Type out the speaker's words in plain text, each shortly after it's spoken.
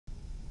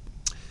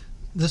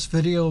This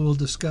video will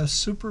discuss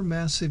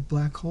supermassive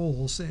black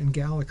holes in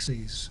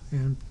galaxies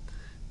and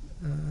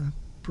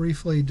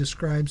briefly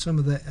describe some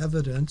of the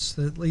evidence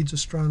that leads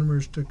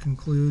astronomers to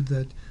conclude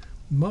that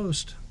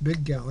most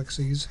big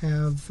galaxies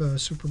have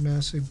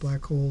supermassive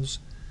black holes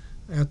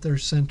at their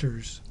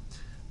centers.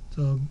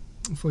 So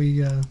if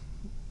we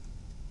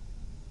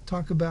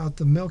talk about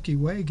the Milky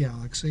Way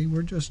Galaxy,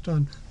 we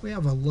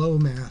have a low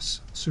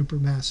mass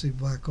supermassive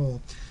black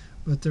hole.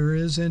 But there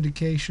is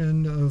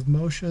indication of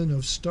motion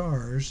of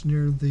stars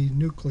near the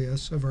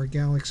nucleus of our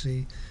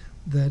galaxy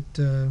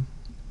that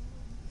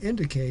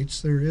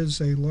indicates there is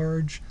a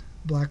large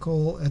black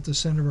hole at the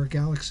center of our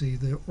galaxy.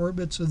 The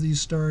orbits of these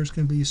stars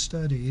can be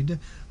studied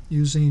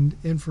using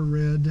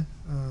infrared,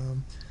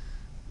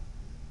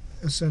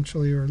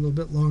 essentially, or a little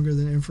bit longer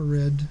than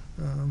infrared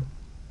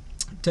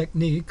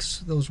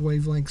techniques. Those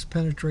wavelengths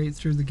penetrate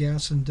through the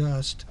gas and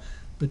dust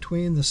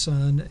between the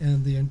sun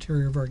and the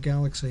interior of our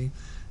galaxy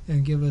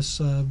and give us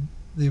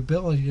the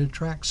ability to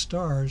track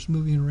stars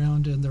moving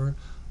around in their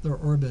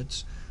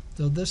orbits.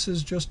 So this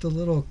is just a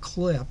little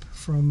clip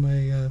from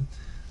a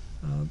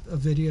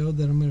video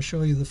that I'm going to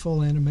show you the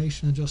full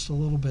animation in just a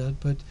little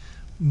bit. But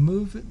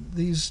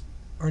these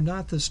are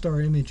not the star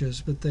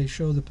images, but they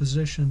show the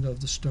position of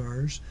the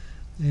stars.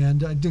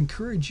 And I'd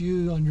encourage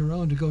you on your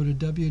own to go to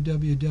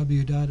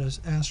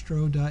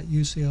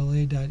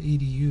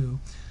www.astro.ucla.edu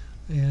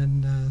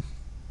and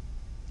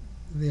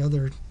the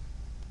other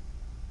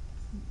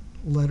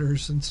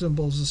letters and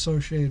symbols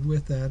associated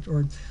with that,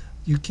 or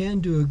you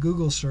can do a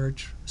Google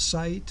search,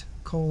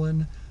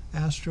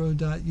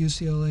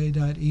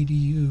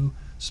 site:/astro.ucla.edu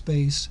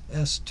space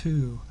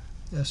S2.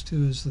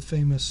 S2 is the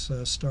famous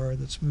star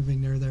that's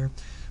moving near there.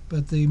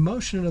 But the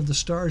motion of the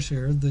stars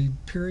here, the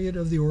period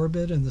of the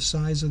orbit and the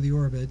size of the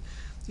orbit,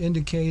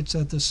 indicates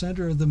at the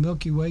center of the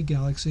Milky Way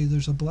Galaxy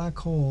there's a black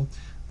hole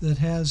that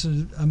has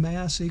a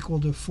mass equal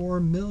to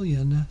 4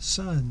 million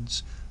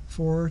suns.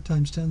 4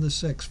 times 10 to the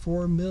 6,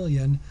 4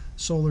 million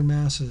solar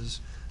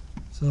masses.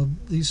 So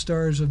these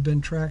stars have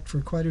been tracked for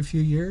quite a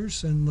few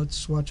years, and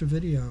let's watch a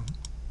video.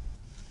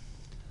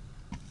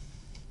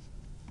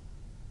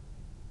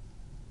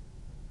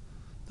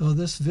 So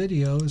this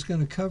video is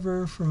going to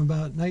cover from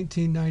about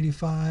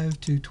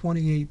 1995 to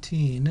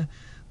 2018.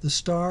 The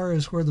star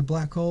is where the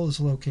black hole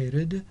is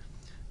located,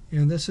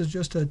 and this is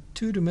just a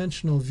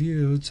two-dimensional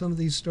view. Some of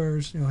these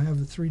stars,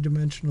 have a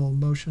three-dimensional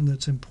motion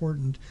that's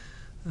important.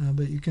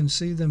 But you can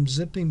see them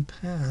zipping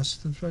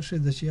past, especially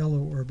this yellow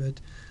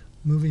orbit,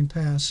 moving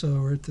past. So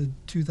we're at the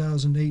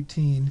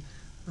 2018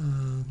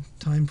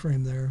 time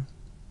frame there.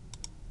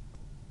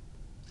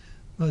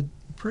 But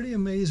pretty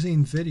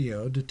amazing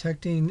video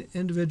detecting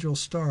individual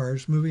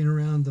stars moving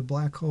around the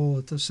black hole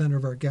at the center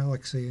of our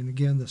galaxy. And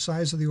again, the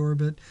size of the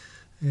orbit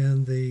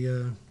and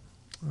the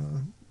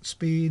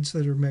speeds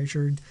that are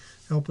measured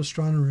help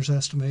astronomers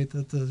estimate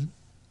that the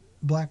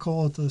black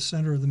hole at the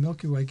center of the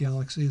Milky Way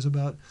Galaxy is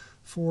about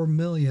 4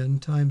 million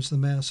times the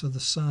mass of the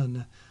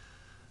sun.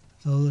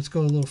 So let's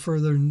go a little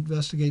further and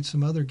investigate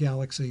some other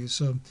galaxies.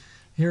 So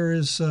here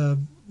is the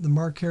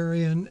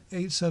Markarian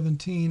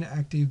 817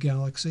 active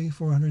galaxy,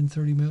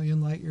 430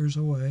 million light years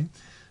away,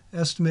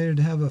 estimated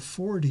to have a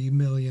 40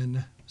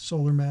 million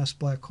solar mass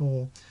black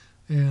hole,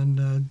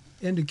 and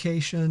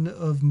indication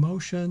of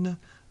motion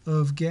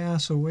of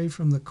gas away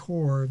from the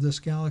core of this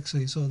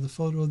galaxy. So the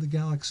photo of the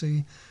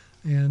galaxy,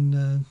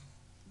 and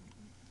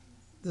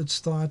it's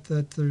thought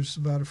that there's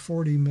about a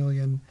 40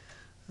 million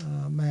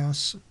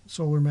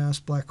solar mass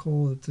black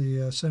hole at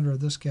the center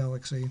of this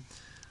galaxy.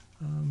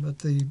 But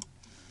the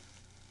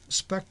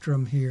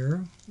spectrum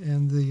here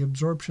and the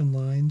absorption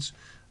lines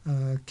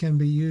can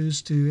be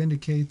used to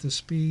indicate the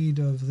speed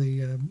of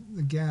the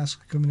gas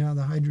coming out of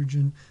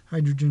the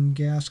hydrogen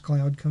gas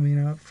cloud coming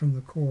out from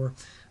the core,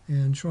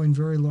 and showing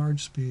very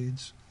large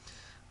speeds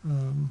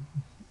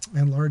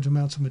and large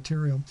amounts of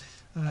material.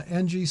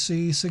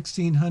 NGC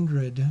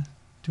 1600,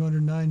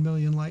 209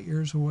 million light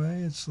years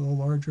away. It's a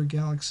larger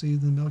galaxy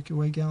than the Milky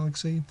Way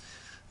Galaxy.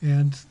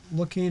 And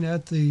looking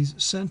at the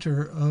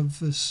center of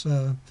this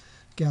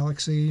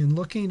galaxy and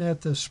looking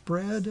at the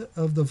spread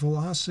of the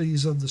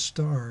velocities of the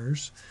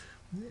stars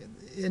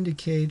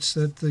indicates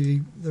that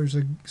there's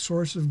a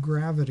source of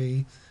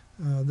gravity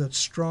that's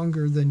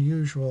stronger than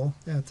usual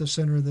at the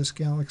center of this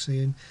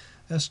galaxy, and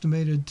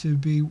estimated to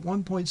be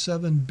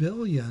 1.7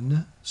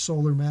 billion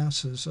solar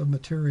masses of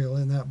material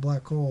in that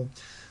black hole.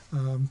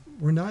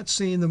 We're not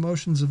seeing the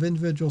motions of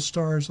individual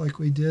stars like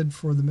we did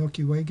for the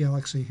Milky Way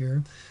Galaxy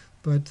here,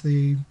 but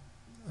the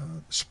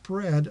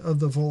spread of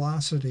the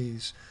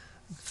velocities,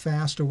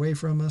 fast away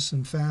from us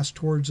and fast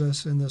towards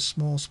us in this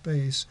small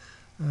space,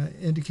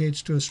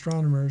 indicates to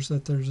astronomers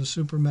that there's a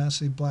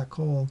supermassive black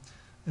hole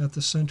at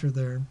the center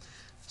there.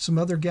 Some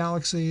other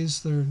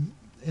galaxies, their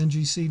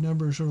NGC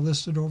numbers are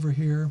listed over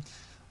here.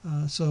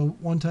 So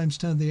 1 times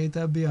 10 to the 8,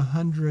 that would be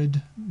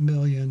 100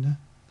 million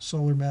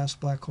solar mass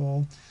black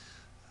hole.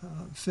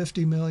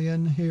 50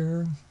 million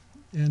here,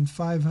 and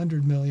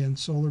 500 million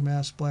solar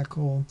mass black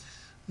hole.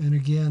 And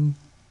again,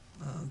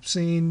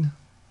 seeing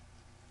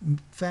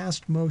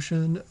fast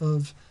motion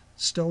of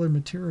stellar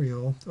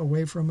material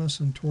away from us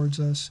and towards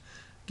us.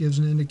 Gives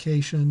an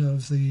indication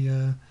of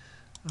the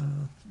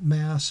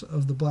mass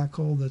of the black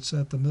hole that's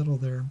at the middle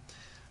there.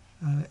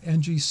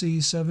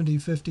 NGC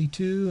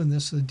 7052, and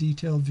this is a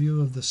detailed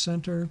view of the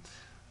center.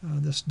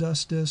 This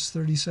dust disk,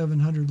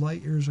 3,700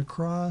 light years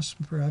across.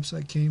 Perhaps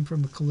that came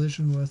from a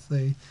collision with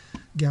a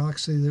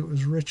galaxy that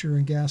was richer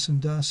in gas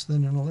and dust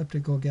than an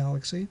elliptical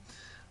galaxy.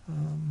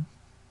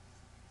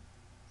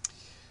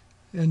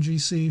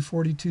 NGC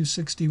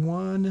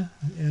 4261,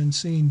 and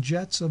seeing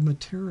jets of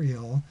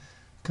material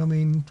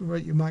coming,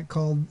 what you might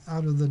call,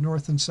 out of the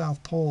north and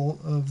south pole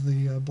of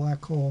the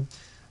black hole,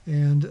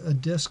 and a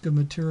disk of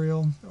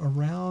material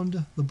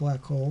around the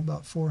black hole,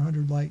 about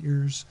 400 light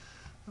years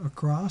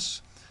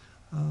across.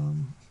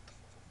 And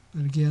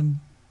again,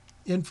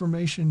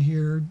 information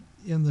here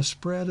in the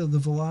spread of the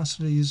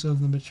velocities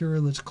of the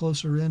material that's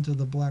closer into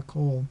the black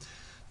hole,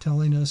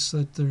 telling us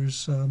that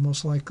there's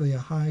most likely a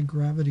high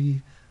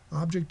gravity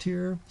object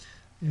here,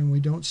 and we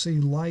don't see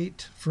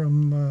light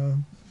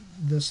from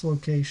this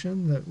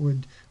location that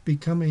would be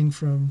coming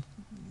from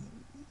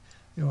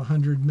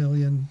 100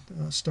 million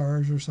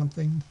stars or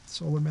something,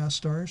 solar mass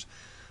stars.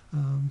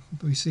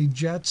 We see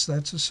jets,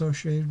 that's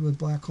associated with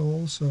black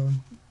holes, so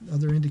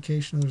another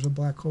indication there's a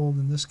black hole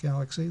in this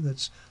galaxy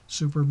that's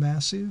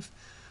supermassive.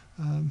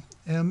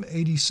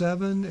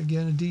 M87,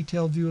 again a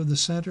detailed view of the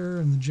center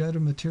and the jet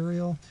of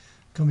material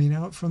coming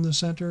out from the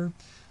center.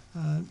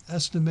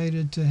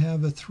 Estimated to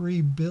have a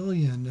 3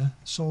 billion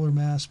solar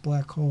mass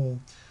black hole,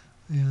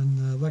 and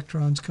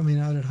electrons coming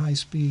out at high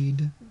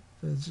speed.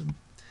 There's an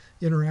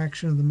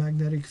interaction of the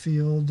magnetic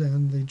field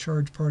and the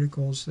charged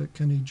particles that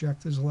can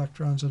eject those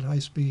electrons at high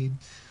speed.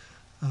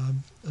 A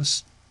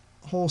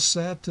whole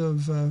set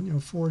of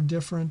 4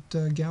 different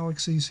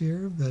galaxies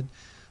here that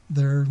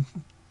their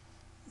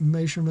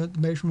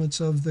measurements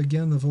of the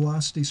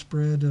velocity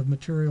spread of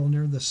material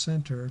near the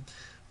center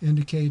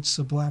indicates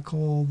a black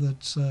hole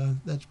that's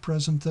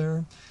present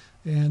there,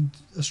 and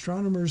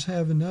astronomers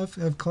have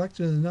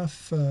collected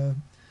enough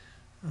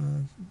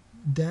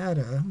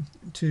data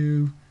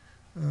to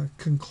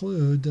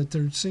conclude that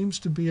there seems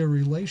to be a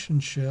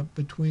relationship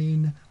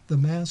between the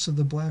mass of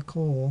the black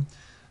hole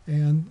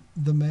and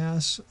the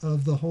mass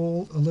of the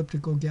whole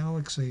elliptical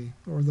galaxy,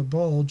 or the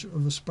bulge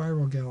of a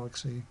spiral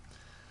galaxy.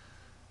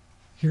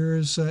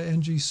 Here's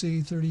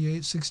NGC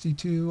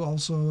 3862,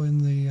 also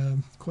in the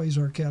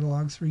quasar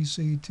catalog,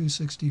 3C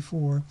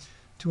 264,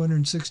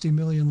 260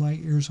 million light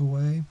years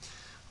away.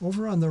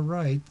 Over on the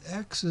right,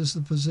 X is the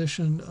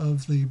position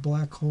of the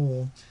black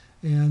hole,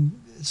 and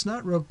it's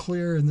not real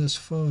clear in this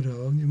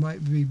photo. You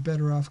might be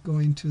better off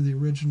going to the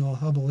original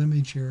Hubble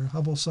image here,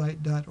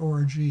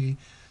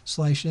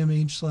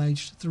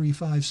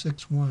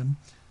 hubblesite.org/image/3561,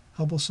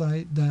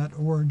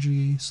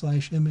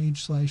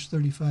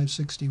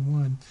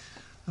 hubblesite.org/image/3561.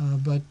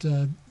 But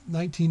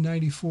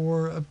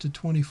 1994 up to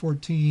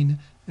 2014,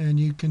 and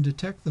you can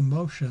detect the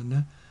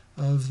motion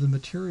of the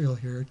material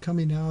here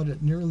coming out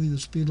at nearly the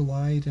speed of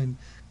light and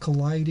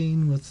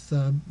colliding with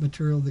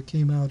material that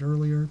came out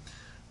earlier.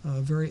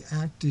 Very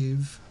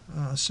active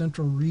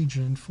central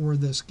region for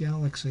this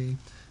galaxy,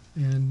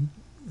 and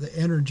the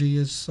energy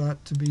is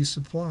thought to be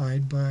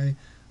supplied by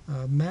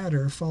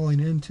matter falling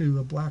into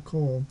a black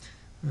hole.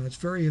 It's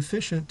very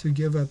efficient to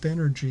give up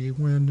energy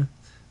when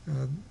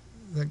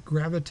that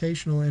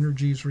gravitational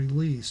energy is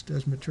released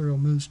as material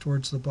moves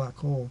towards the black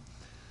hole.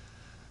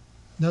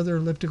 Another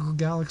elliptical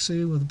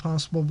galaxy with a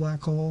possible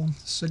black hole,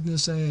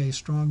 Cygnus A,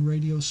 strong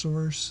radio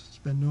source. It's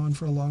been known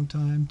for a long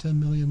time, 10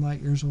 million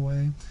light years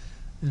away.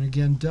 And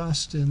again,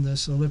 dust in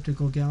this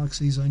elliptical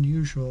galaxy is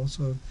unusual,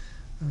 so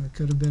it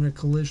could have been a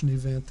collision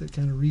event that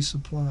kind of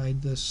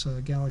resupplied this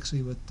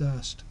galaxy with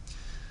dust.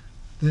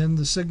 Then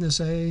the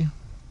Cygnus A,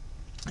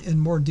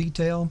 in more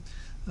detail,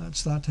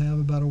 it's thought to have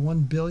about a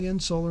 1 billion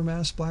solar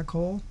mass black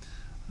hole.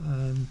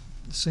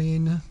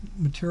 Seeing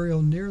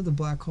material near the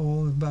black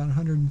hole of about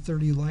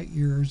 130 light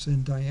years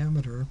in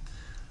diameter.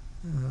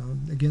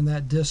 Again,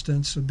 that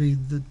distance would be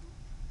it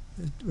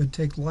would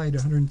take light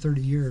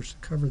 130 years to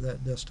cover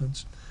that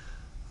distance.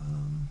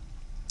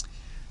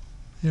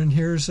 And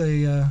here's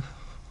a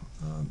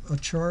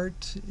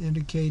chart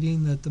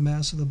indicating that the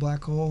mass of the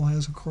black hole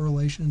has a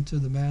correlation to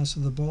the mass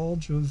of the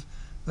bulge of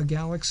a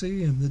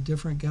galaxy, and the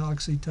different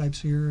galaxy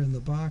types here in the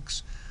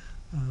box.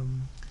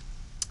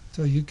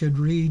 So you could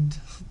read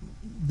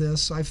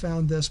this. I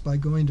found this by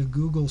going to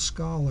Google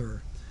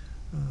Scholar,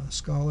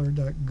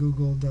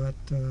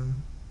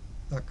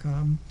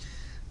 scholar.google.com,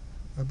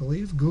 I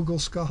believe, Google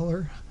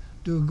Scholar.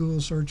 Do a Google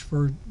search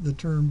for the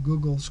term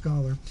Google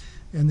Scholar,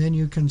 and then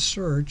you can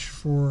search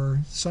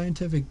for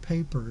scientific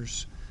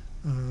papers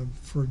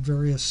for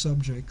various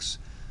subjects.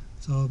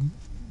 So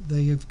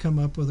they have come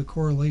up with a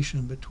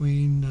correlation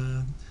between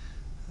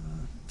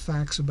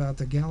facts about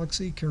the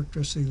galaxy,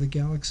 characteristics of the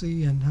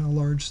galaxy, and how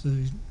large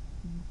the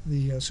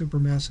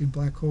supermassive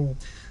black hole.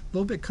 A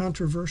little bit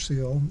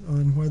controversial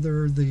on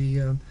whether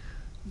the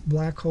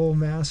black hole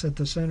mass at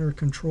the center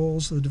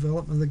controls the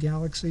development of the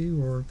galaxy,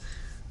 or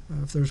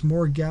if there's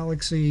more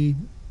galaxy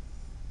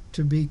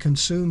to be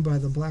consumed by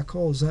the black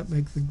hole. Does that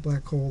make the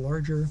black hole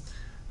larger?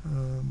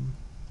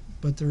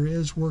 But there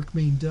is work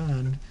being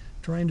done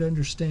trying to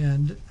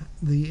understand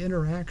the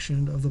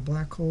interaction of the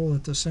black hole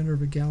at the center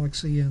of a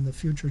galaxy and the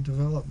future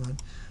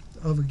development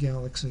of a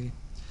galaxy.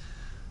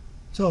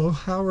 So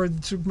how are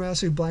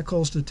supermassive black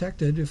holes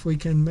detected? If we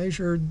can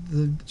measure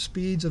the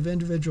speeds of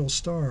individual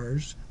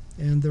stars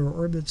and their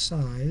orbit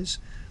size,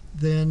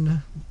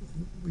 then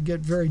we get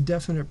very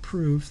definite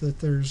proof that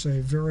there's a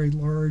very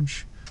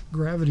large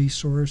gravity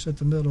source at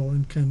the middle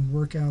and can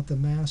work out the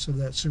mass of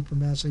that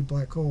supermassive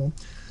black hole.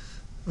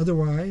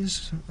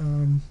 Otherwise,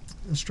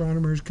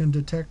 astronomers can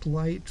detect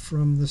light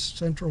from the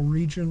central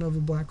region of a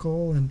black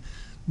hole and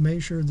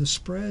measure the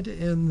spread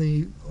in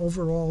the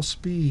overall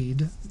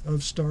speed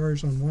of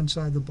stars on one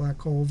side of the black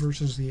hole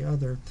versus the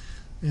other,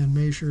 and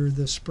measure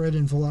the spread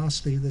in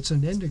velocity that's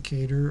an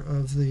indicator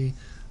of the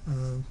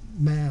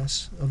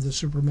mass of the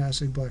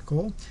supermassive black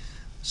hole.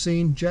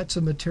 Seeing jets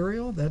of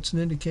material, that's an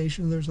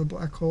indication there's a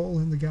black hole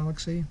in the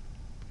galaxy.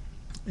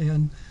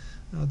 And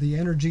the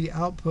energy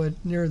output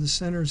near the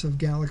centers of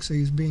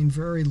galaxies being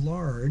very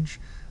large,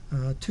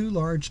 too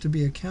large to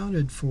be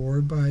accounted for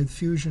by the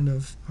fusion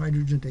of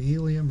hydrogen to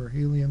helium or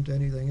helium to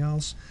anything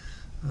else.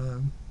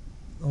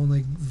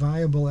 Only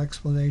viable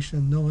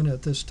explanation known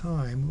at this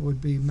time would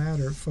be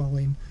matter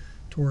falling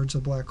towards a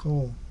black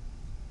hole.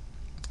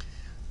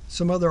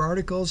 Some other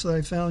articles that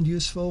I found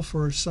useful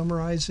for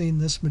summarizing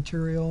this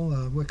material,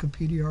 a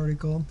Wikipedia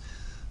article,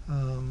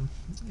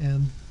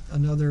 and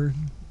another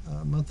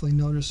monthly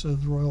notice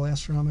of the Royal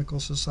Astronomical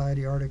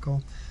Society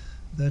article,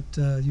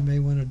 that you may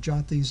want to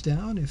jot these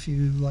down if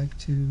you'd like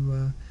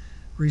to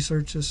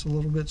research this a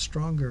little bit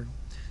stronger.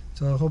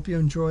 So I hope you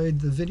enjoyed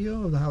the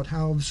video about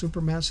how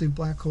supermassive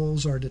black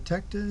holes are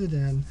detected,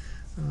 and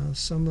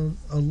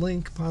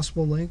a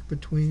possible link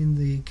between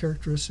the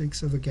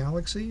characteristics of a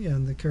galaxy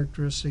and the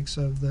characteristics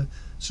of the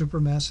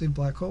supermassive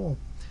black hole.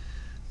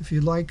 If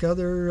you'd like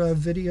other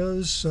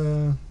videos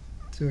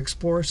to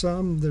explore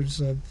some,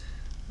 there's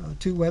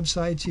two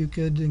websites you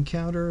could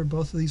encounter.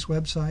 Both of these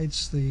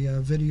websites, the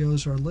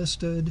videos are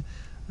listed,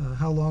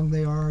 how long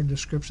they are,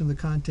 description of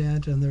the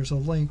content, and there's a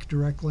link,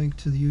 direct link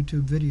to the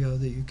YouTube video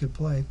that you could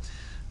play.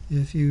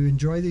 If you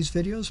enjoy these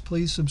videos,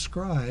 please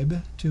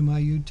subscribe to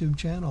my YouTube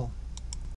channel.